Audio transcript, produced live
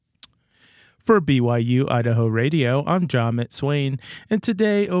For BYU Idaho Radio, I'm John McSwain, and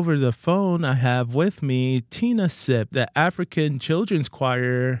today over the phone I have with me Tina Sipp, the African Children's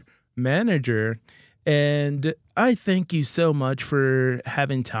Choir manager. And I thank you so much for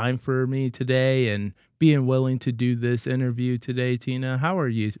having time for me today and being willing to do this interview today, Tina. How are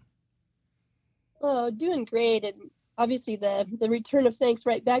you? Oh, doing great. And obviously the return of thanks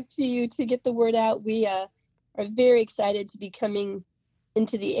right back to you to get the word out. We are very excited to be coming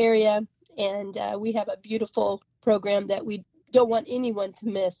into the area, and we have a beautiful program that we don't want anyone to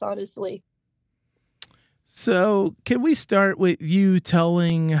miss, honestly. So, can we start with you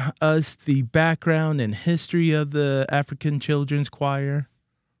telling us the background and history of the African Children's Choir?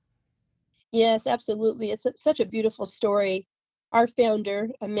 Yes, absolutely. It's such a beautiful story. Our founder,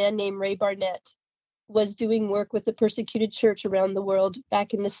 a man named Ray Barnett, was doing work with the persecuted church around the world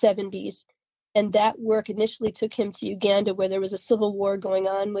back in the 70s. And that work initially took him to Uganda, where there was a civil war going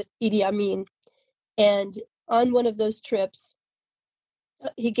on with Idi Amin. And on one of those trips,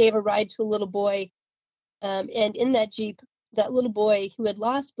 he gave a ride to a little boy. And in that Jeep, that little boy who had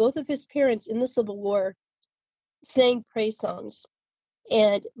lost both of his parents in the Civil War sang praise songs.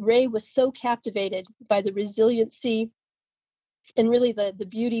 And Ray was so captivated by the resiliency and really the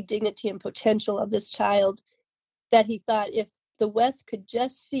beauty, dignity, and potential of this child that he thought if the West could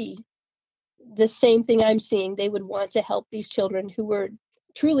just see the same thing I'm seeing, they would want to help these children who were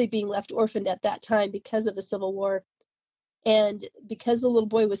truly being left orphaned at that time because of the Civil War. And because the little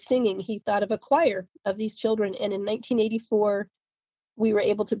boy was singing, he thought of a choir of these children. And in 1984, we were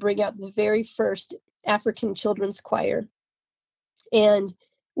able to bring out the very first African children's choir. And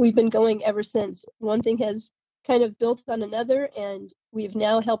we've been going ever since. One thing has kind of built on another, and we've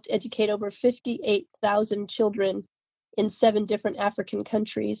now helped educate over 58,000 children in 7 different African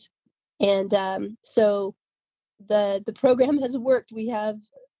countries. And so the program has worked. We have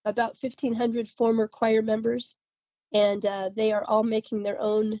about 1,500 former choir members, and they are all making their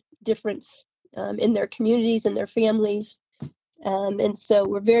own difference in their communities and their families. And so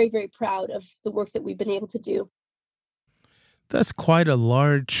we're very, very proud of the work that we've been able to do. That's quite a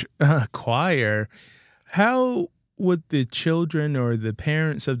large choir. How would the children or the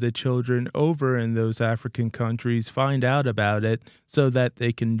parents of the children over in those African countries find out about it so that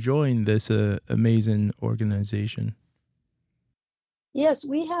they can join this amazing organization? Yes,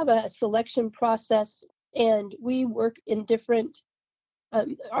 we have a selection process, and we work in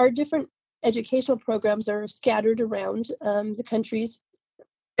our different educational programs are scattered around the countries.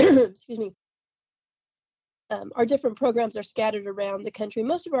 Excuse me. Our different programs are scattered around the country.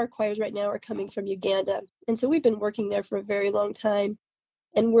 Most of our choirs right now are coming from Uganda. And so we've been working there for a very long time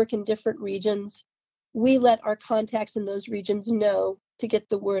and work in different regions. We let our contacts in those regions know to get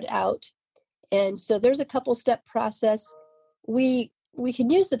the word out. And so there's a couple step process. We can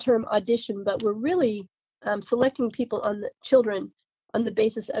use the term audition, but we're really selecting people on the children on the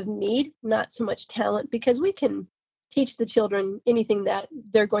basis of need, not so much talent, because we can teach the children anything that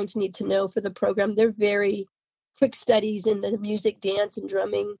they're going to need to know for the program. They're very quick studies in the music, dance, and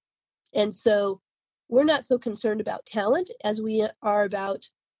drumming. And so we're not so concerned about talent as we are about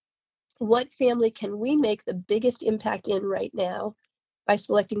what family can we make the biggest impact in right now by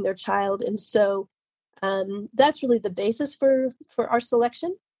selecting their child. And so that's really the basis for our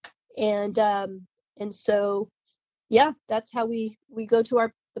selection. And so, yeah, that's how we go to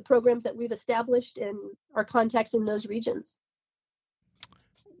the programs that we've established and our contacts in those regions.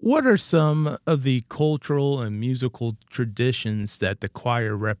 What are some of the cultural and musical traditions that the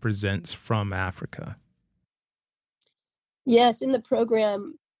choir represents from Africa? Yes, in the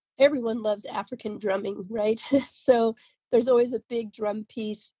program, everyone loves African drumming, right? So there's always a big drum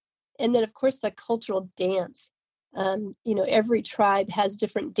piece. And then, of course, the cultural dance. Every tribe has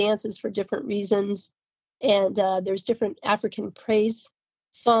different dances for different reasons. And there's different African praise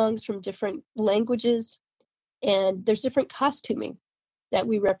songs from different languages. And there's different costuming that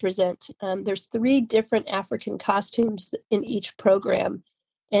we represent. There's 3 different African costumes in each program.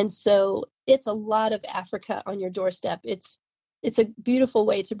 And so it's a lot of Africa on your doorstep. It's a beautiful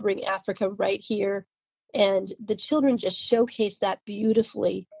way to bring Africa right here. And the children just showcase that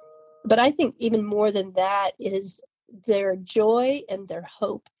beautifully. But I think even more than that is their joy and their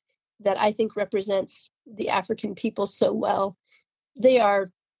hope that I think represents the African people so well. They are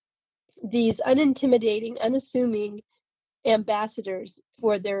these unintimidating, unassuming ambassadors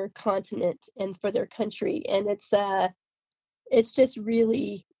for their continent and for their country. And it's just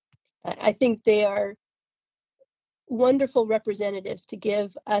really, I think they are wonderful representatives to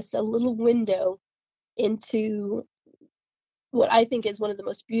give us a little window into what I think is one of the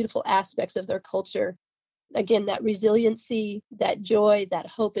most beautiful aspects of their culture. again, that resiliency, that joy, that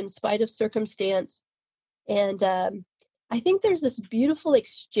hope in spite of circumstance. And I think there's this beautiful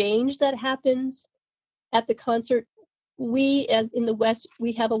exchange that happens at the concert. We, as in the West,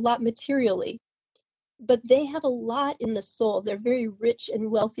 we have a lot materially, but they have a lot in the soul. They're very rich and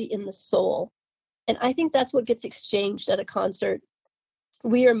wealthy in the soul. And I think that's what gets exchanged at a concert.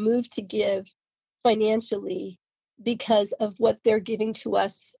 We are moved to give financially because of what they're giving to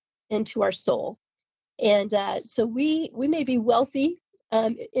us and to our soul. And so we may be wealthy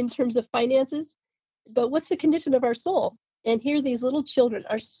in terms of finances, but what's the condition of our soul? And here these little children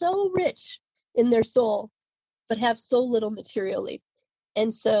are so rich in their soul, but have so little materially.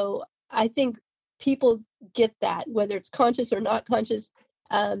 And so I think people get that, whether it's conscious or not conscious.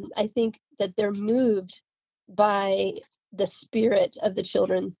 I think that they're moved by the spirit of the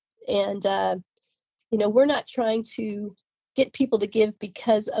children. And, we're not trying to get people to give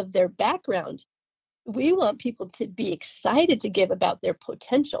because of their background. We want people to be excited to give about their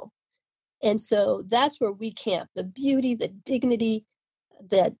potential. And so that's where we camp, the beauty, the dignity,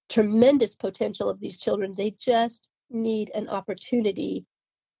 the tremendous potential of these children. They just need an opportunity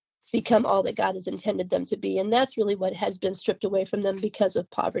to become all that God has intended them to be. And that's really what has been stripped away from them because of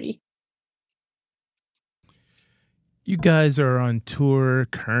poverty. You guys are on tour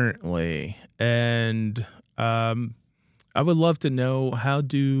currently, and I would love to know, how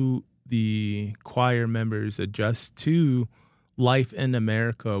do the choir members adjust to life in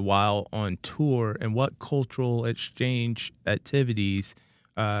America while on tour, and what cultural exchange activities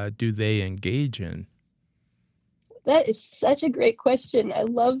do they engage in? That is such a great question. I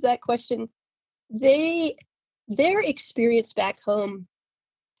love that question. Their experience back home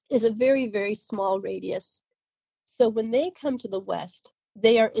is a very, very small radius. So when they come to the West,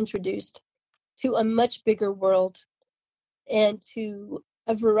 they are introduced to a much bigger world and to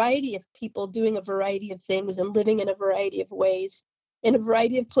a variety of people doing a variety of things and living in a variety of ways in a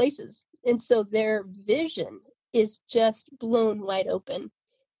variety of places. And so their vision is just blown wide open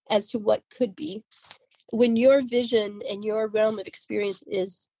as to what could be. When your vision and your realm of experience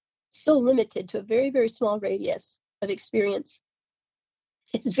is so limited to a very, very small radius of experience,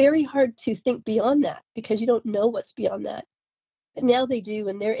 it's very hard to think beyond that because you don't know what's beyond that. But now they do,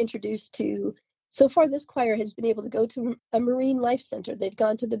 and they're introduced to. So far, this choir has been able to go to a marine life center. They've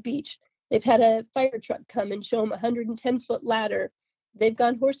gone to the beach. They've had a fire truck come and show them a 110-foot ladder. They've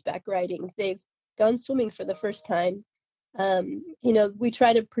gone horseback riding. They've gone swimming for the first time. We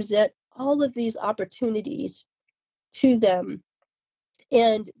try to present all of these opportunities to them.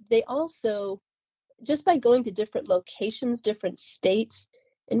 And they also, just by going to different locations, different states,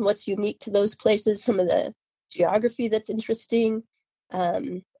 and what's unique to those places, some of the geography that's interesting,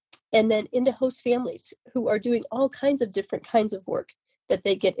 and then into host families who are doing all kinds of different kinds of work that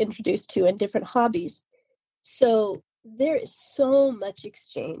they get introduced to and different hobbies. So there is so much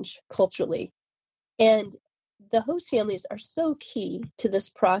exchange culturally. And the host families are so key to this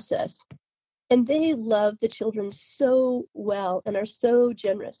process. And they love the children so well and are so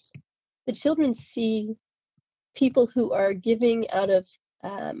generous. The children see people who are giving out of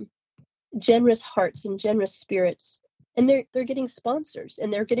generous hearts and generous spirits, and they're getting sponsors,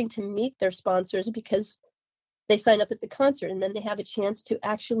 and they're getting to meet their sponsors because they sign up at the concert, and then they have a chance to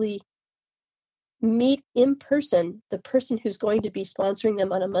actually meet in person the person who's going to be sponsoring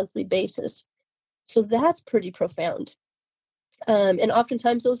them on a monthly basis. So that's pretty profound. And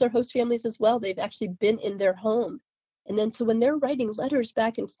oftentimes those are host families as well. They've actually been in their home. And then so when they're writing letters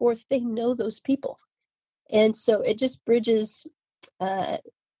back and forth, they know those people. And so it just bridges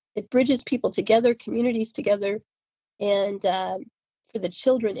people together, communities together. And for the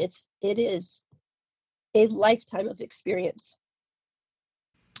children, it is a lifetime of experience.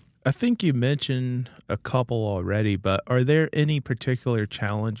 I think you mentioned a couple already, but are there any particular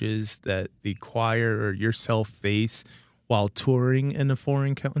challenges that the choir or yourself face while touring in a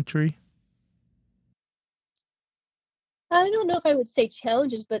foreign country? I don't know if I would say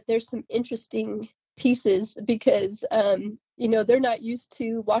challenges, but there's some interesting pieces because, they're not used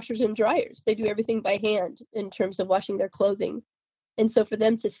to washers and dryers. They do everything by hand in terms of washing their clothing. And so for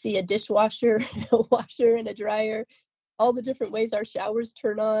them to see a dishwasher, a washer, and a dryer, all the different ways our showers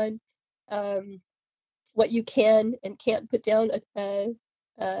turn on, what you can and can't put down a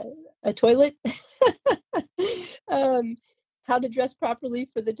toilet, how to dress properly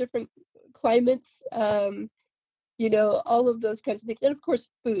for the different climates, all of those kinds of things. And of course,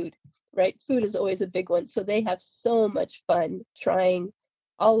 food, right? Food is always a big one. So they have so much fun trying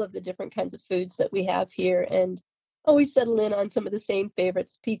all of the different kinds of foods that we have here, and always settle in on some of the same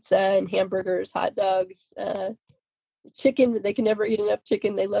favorites: pizza and hamburgers, hot dogs, chicken. They can never eat enough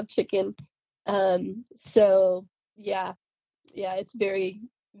chicken. They love chicken. So yeah, it's very,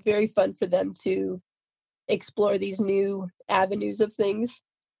 very fun for them to explore these new avenues of things.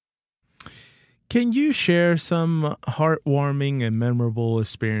 Can you share some heartwarming and memorable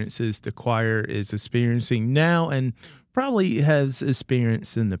experiences the choir is experiencing now and probably has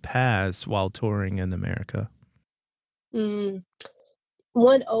experienced in the past while touring in America? Mm.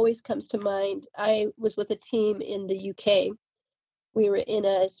 One always comes to mind. I was with a team in the UK. We were in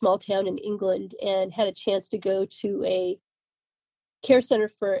a small town in England and had a chance to go to a care center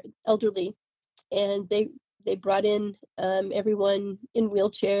for elderly, and they brought in everyone in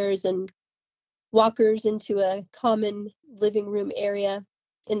wheelchairs and walkers into a common living room area,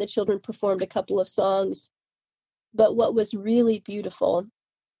 and the children performed a couple of songs. But what was really beautiful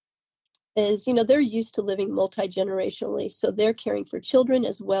is, they're used to living multi-generationally, so they're caring for children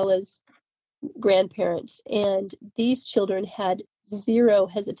as well as grandparents, and these children had zero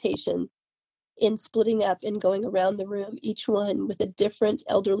hesitation in splitting up and going around the room, each one with a different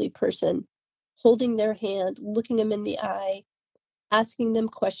elderly person, holding their hand, looking them in the eye, asking them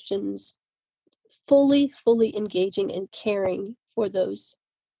questions, fully engaging and caring for those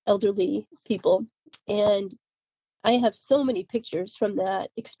elderly people. And I have so many pictures from that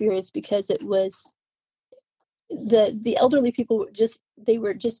experience because it was the elderly people were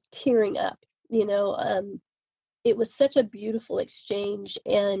just tearing up, you know. It was such a beautiful exchange,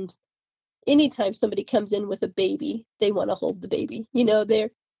 and anytime somebody comes in with a baby, they want to hold the baby.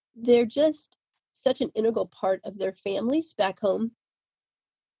 They're just such an integral part of their families back home,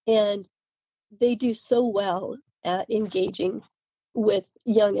 and they do so well at engaging with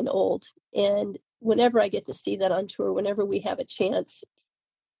young and old. And whenever I get to see that on tour, whenever we have a chance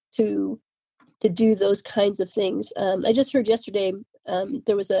to do those kinds of things, I just heard yesterday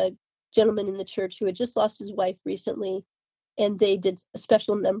there was a gentleman in the church who had just lost his wife recently, and they did a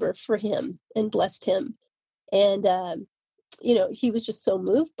special number for him and blessed him. And he was just so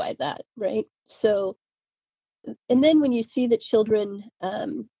moved by that, right? So, and then when you see the children,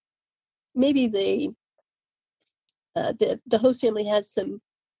 maybe the host family has some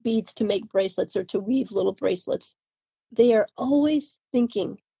beads to make bracelets or to weave little bracelets. They are always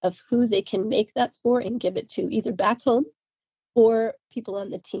thinking of who they can make that for and give it to, either back home or people on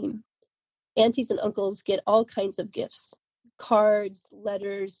the team. Aunties and uncles get all kinds of gifts: cards,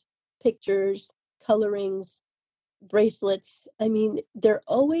 letters, pictures, colorings, bracelets. I mean, they're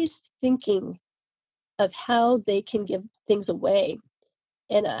always thinking of how they can give things away.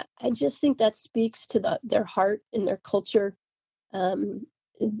 And I just think that speaks to their heart and their culture. Um,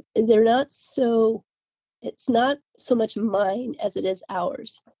 they're not so, it's not so much mine as it is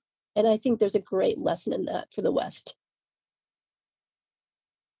ours. And I think there's a great lesson in that for the West.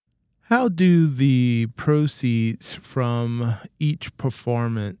 How do the proceeds from each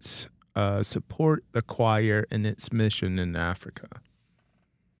performance support the choir in its mission in Africa?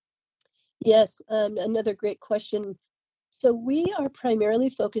 Yes, another great question. So we are primarily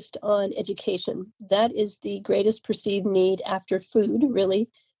focused on education. That is the greatest perceived need after food, really,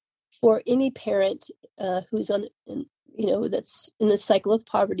 for any parent who's that's in the cycle of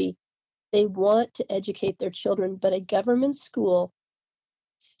poverty. They want to educate their children, but a government school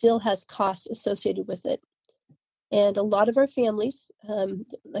still has costs associated with it. And a lot of our families,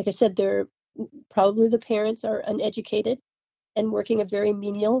 like I said, they're probably the parents are uneducated and working a very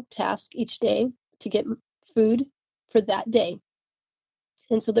menial task each day to get food for that day.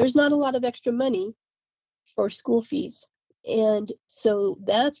 And so there's not a lot of extra money for school fees. And so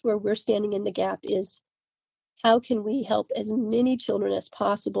that's where we're standing in the gap, is how can we help as many children as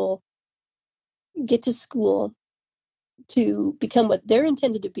possible get to school to become what they're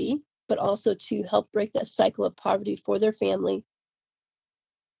intended to be, but also to help break that cycle of poverty for their family.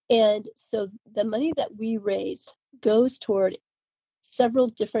 And so the money that we raise goes toward several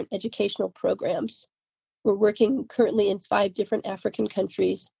different educational programs. We're working currently in 5 different African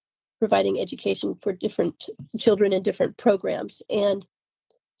countries, providing education for different children in different programs. And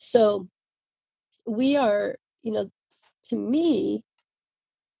so we are, to me,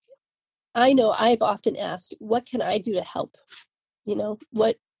 I know I've often asked, what can I do to help?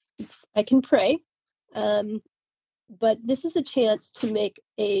 What I can pray. But this is a chance to make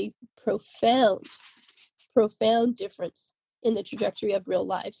a profound difference in the trajectory of real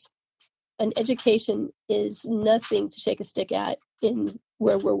lives. And education is nothing to shake a stick at in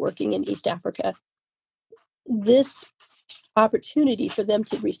where we're working in East Africa. This opportunity for them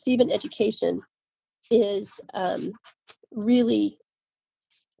to receive an education is really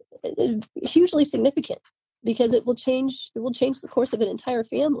hugely significant, because it will change the course of an entire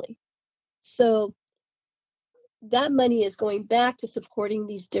family. So that money is going back to supporting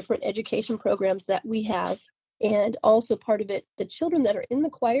these different education programs that we have. And also part of it, the children that are in the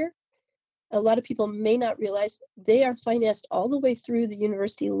choir, a lot of people may not realize they are financed all the way through the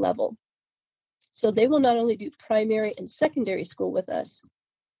university level. So they will not only do primary and secondary school with us,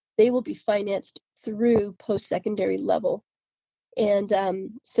 they will be financed through post-secondary level. And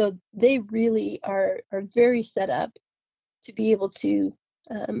so they really are very set up to be able to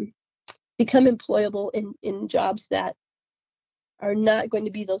become employable in jobs that are not going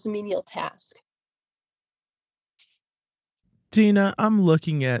to be those menial tasks. Tina, I'm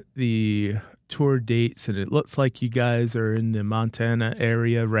looking at the tour dates and it looks like you guys are in the Montana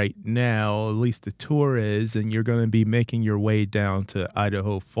area right now. At least the tour is, and you're going to be making your way down to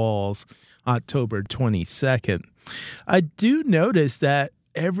Idaho Falls October 22nd. I do notice that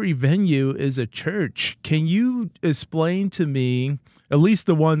every venue is a church. Can you explain to me, at least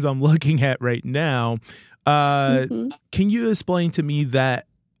the ones I'm looking at right now, can you explain to me that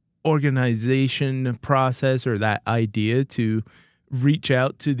organization process or that idea to reach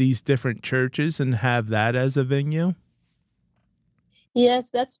out to these different churches and have that as a venue?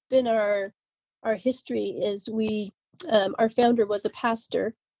 Yes, that's been our history. Is we our founder was a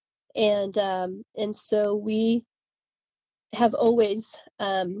pastor, and so we have always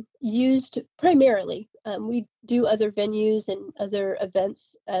used primarily. We do other venues and other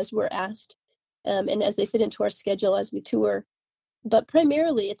events as we're asked, and as they fit into our schedule as we tour. But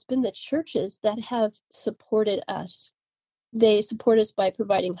primarily, it's been the churches that have supported us. They support us by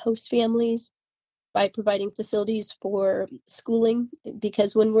providing host families, by providing facilities for schooling,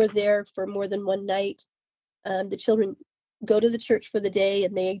 because when we're there for more than one night, the children go to the church for the day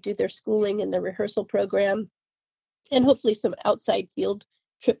and they do their schooling and their rehearsal program, and hopefully some outside field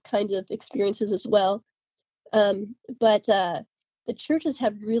trip kind of experiences as well. But the churches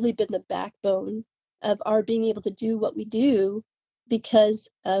have really been the backbone of our being able to do what we do, because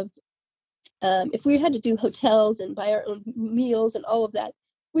of if we had to do hotels and buy our own meals and all of that,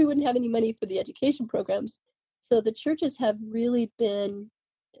 we wouldn't have any money for the education programs. So the churches have really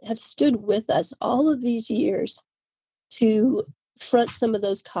have stood with us all of these years to front some of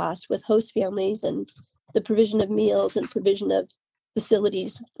those costs with host families and the provision of meals and provision of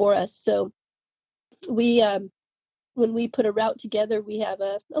facilities for us. So we, when we put a route together, we have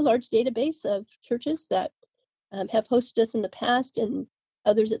a large database of churches that have hosted us in the past, and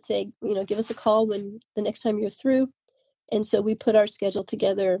others that say, give us a call when the next time you're through. And so we put our schedule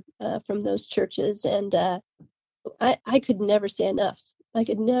together from those churches. And I could never say enough. I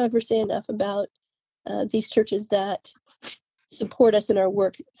could never say enough about these churches that support us in our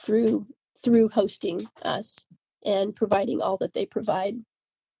work through hosting us and providing all that they provide.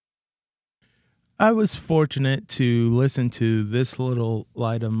 I was fortunate to listen to This Little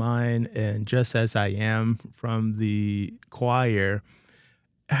Light of Mine and Just As I Am from the choir.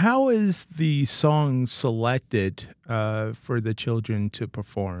 How is the song selected for the children to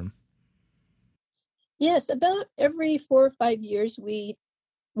perform? Yes, about every 4 or 5 years, we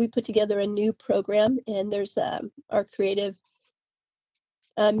put together a new program, and there's our creative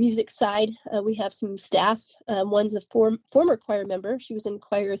music side. We have some staff. One's a former choir member. She was in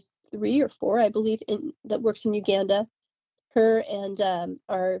choir 3 or 4, I believe, that works in Uganda. Her and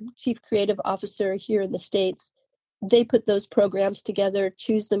our chief creative officer here in the States, they put those programs together,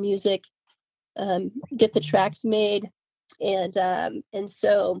 choose the music, get the tracks made, and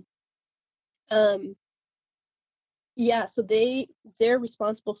so yeah, so they're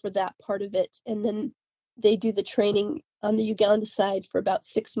responsible for that part of it, and then they do the training on the Uganda side for about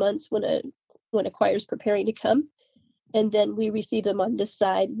 6 months when a choir is preparing to come, and then we receive them on this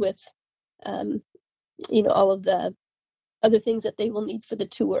side with all of the other things that they will need for the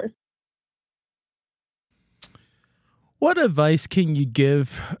tour. What advice can you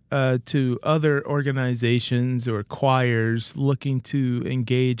give to other organizations or choirs looking to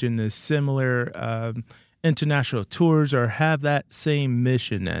engage in a similar international tours or have that same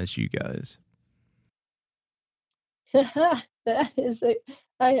mission as you guys? That is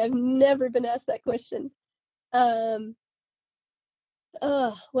I have never been asked that question. What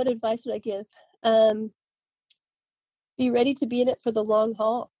advice would I give? Be ready to be in it for the long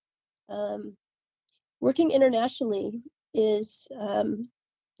haul. Working internationally is,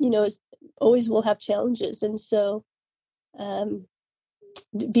 is always will have challenges, and so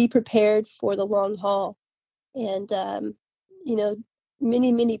be prepared for the long haul. And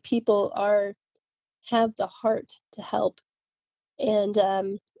many people have the heart to help, and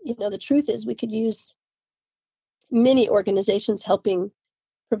the truth is we could use many organizations helping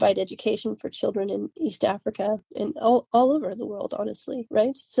provide education for children in East Africa and all over the world, honestly,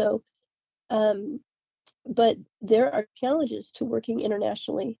 right? So but there are challenges to working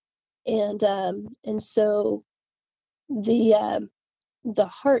internationally, and so the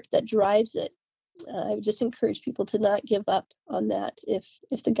heart that drives it. I would just encourage people to not give up on that. If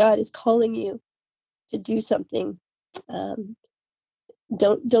the God is calling you to do something, um,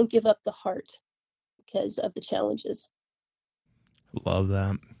 don't give up the heart because of the challenges. Love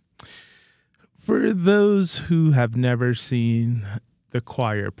that. For those who have never seen the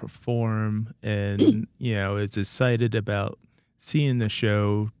choir perform and, is excited about seeing the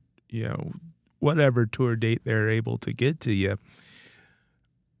show, whatever tour date they're able to get to you,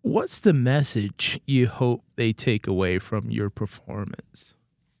 what's the message you hope they take away from your performance?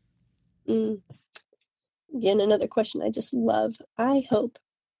 Again, another question I just love. I hope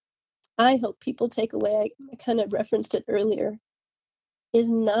people take away, I kind of referenced it earlier, is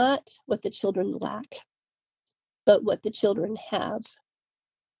not what the children lack, but what the children have.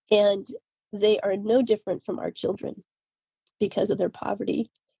 And they are no different from our children because of their poverty.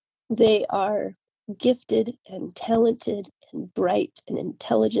 They are gifted and talented and bright and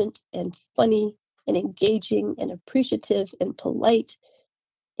intelligent and funny and engaging and appreciative and polite.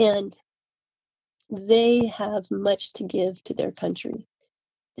 And they have much to give to their country.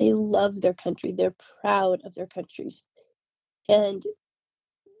 They love their country. They're proud of their countries. And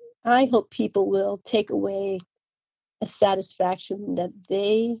I hope people will take away a satisfaction that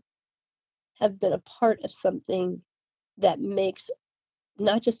they have been a part of something that makes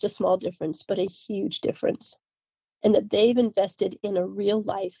not just a small difference, but a huge difference. And that they've invested in a real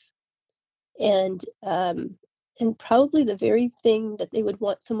life, and probably the very thing that they would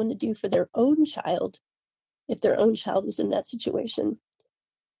want someone to do for their own child, if their own child was in that situation.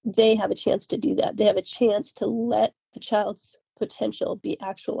 They have a chance to do that. They have a chance to let a child's potential be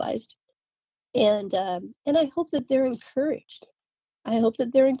actualized. And I hope that they're encouraged. I hope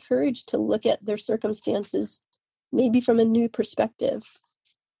that they're encouraged to look at their circumstances maybe from a new perspective,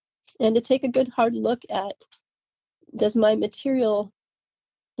 and to take a good hard look at, does my material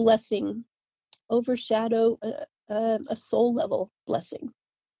blessing overshadow a soul level blessing?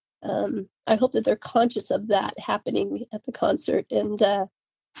 I hope that they're conscious of that happening at the concert. And I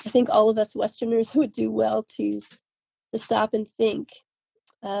think all of us Westerners would do well to stop and think,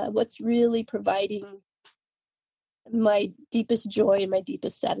 what's really providing my deepest joy and my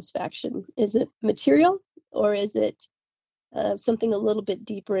deepest satisfaction? Is it material, or is it something a little bit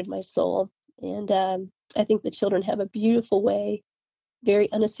deeper in my soul? And I think the children have a beautiful way,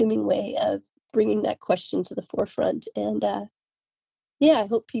 very unassuming way of bringing that question to the forefront. And I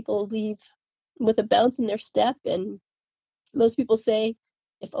hope people leave with a bounce in their step. And most people say,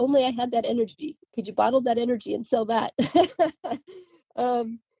 if only I had that energy. Could you bottle that energy and sell that?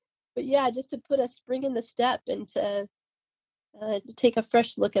 But yeah, just to put a spring in the step, and to take a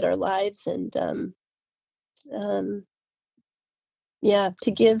fresh look at our lives, and to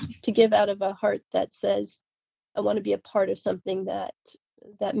give out of a heart that says, I want to be a part of something that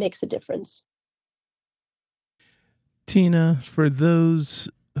makes a difference. Tina, for those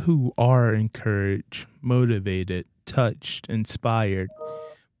who are encouraged, motivated, touched, inspired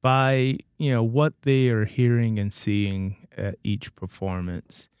by, what they are hearing and seeing at each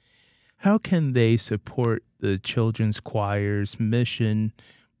performance, how can they support the children's choir's mission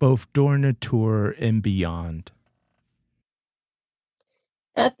both during the tour and beyond?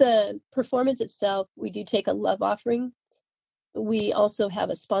 At the performance itself, we do take a love offering. We also have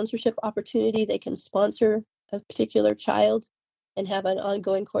a sponsorship opportunity. They can sponsor a particular child and have an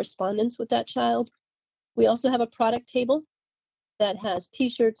ongoing correspondence with that child. We also have a product table that has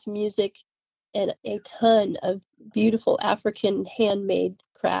t-shirts, music, and a ton of beautiful African handmade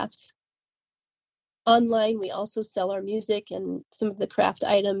crafts. Online, we also sell our music and some of the craft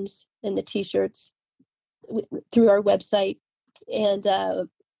items and the t-shirts through our website. And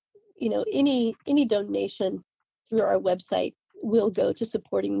any donation through our website will go to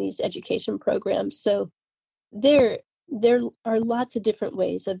supporting these education programs. So there are lots of different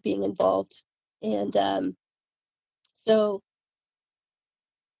ways of being involved. And so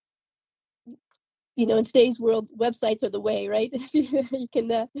in today's world, websites are the way, right? you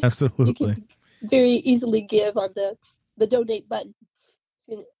can Absolutely. You can very easily give on the donate button.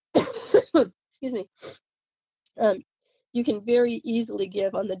 Excuse me. You can very easily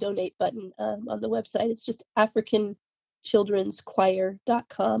give on the donate button on the website. It's just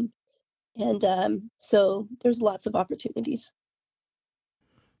AfricanChildren'sChoir.com. And so there's lots of opportunities.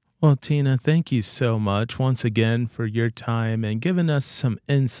 Well, Tina, thank you so much once again for your time and giving us some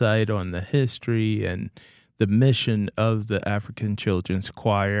insight on the history and the mission of the African Children's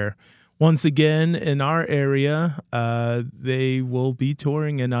Choir. Once again, in our area, they will be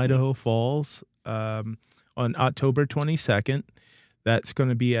touring in Idaho Falls. on October 22nd. That's going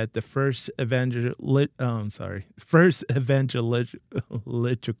to be at the First Evangelical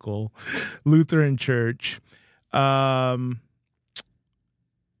Lutheran Church. Um,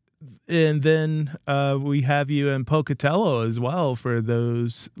 and then we have you in Pocatello as well for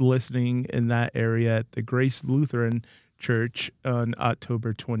those listening in that area at the Grace Lutheran Church on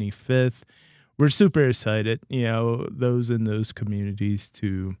October 25th. We're super excited, those in those communities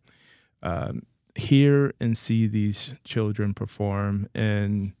to hear and see these children perform.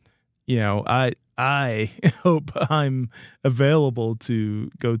 And, I hope I'm available to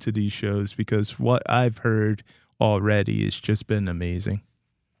go to these shows because what I've heard already has just been amazing.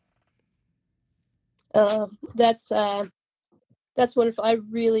 That's wonderful. I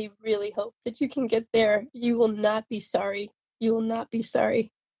really, really hope that you can get there. You will not be sorry. You will not be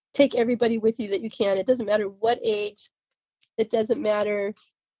sorry. Take everybody with you that you can. It doesn't matter what age. It doesn't matter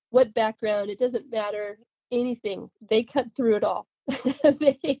what background. It doesn't matter anything. They cut through it all.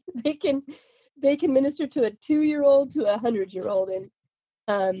 they can minister to a 2-year-old to a 100-year-old,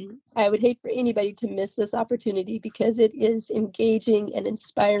 and I would hate for anybody to miss this opportunity because it is engaging and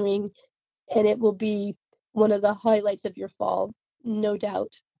inspiring, and it will be one of the highlights of your fall, no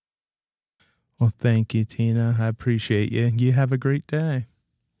doubt. Well, thank you, Tina. I appreciate you. You have a great day.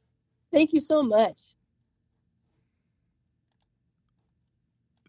 Thank you so much.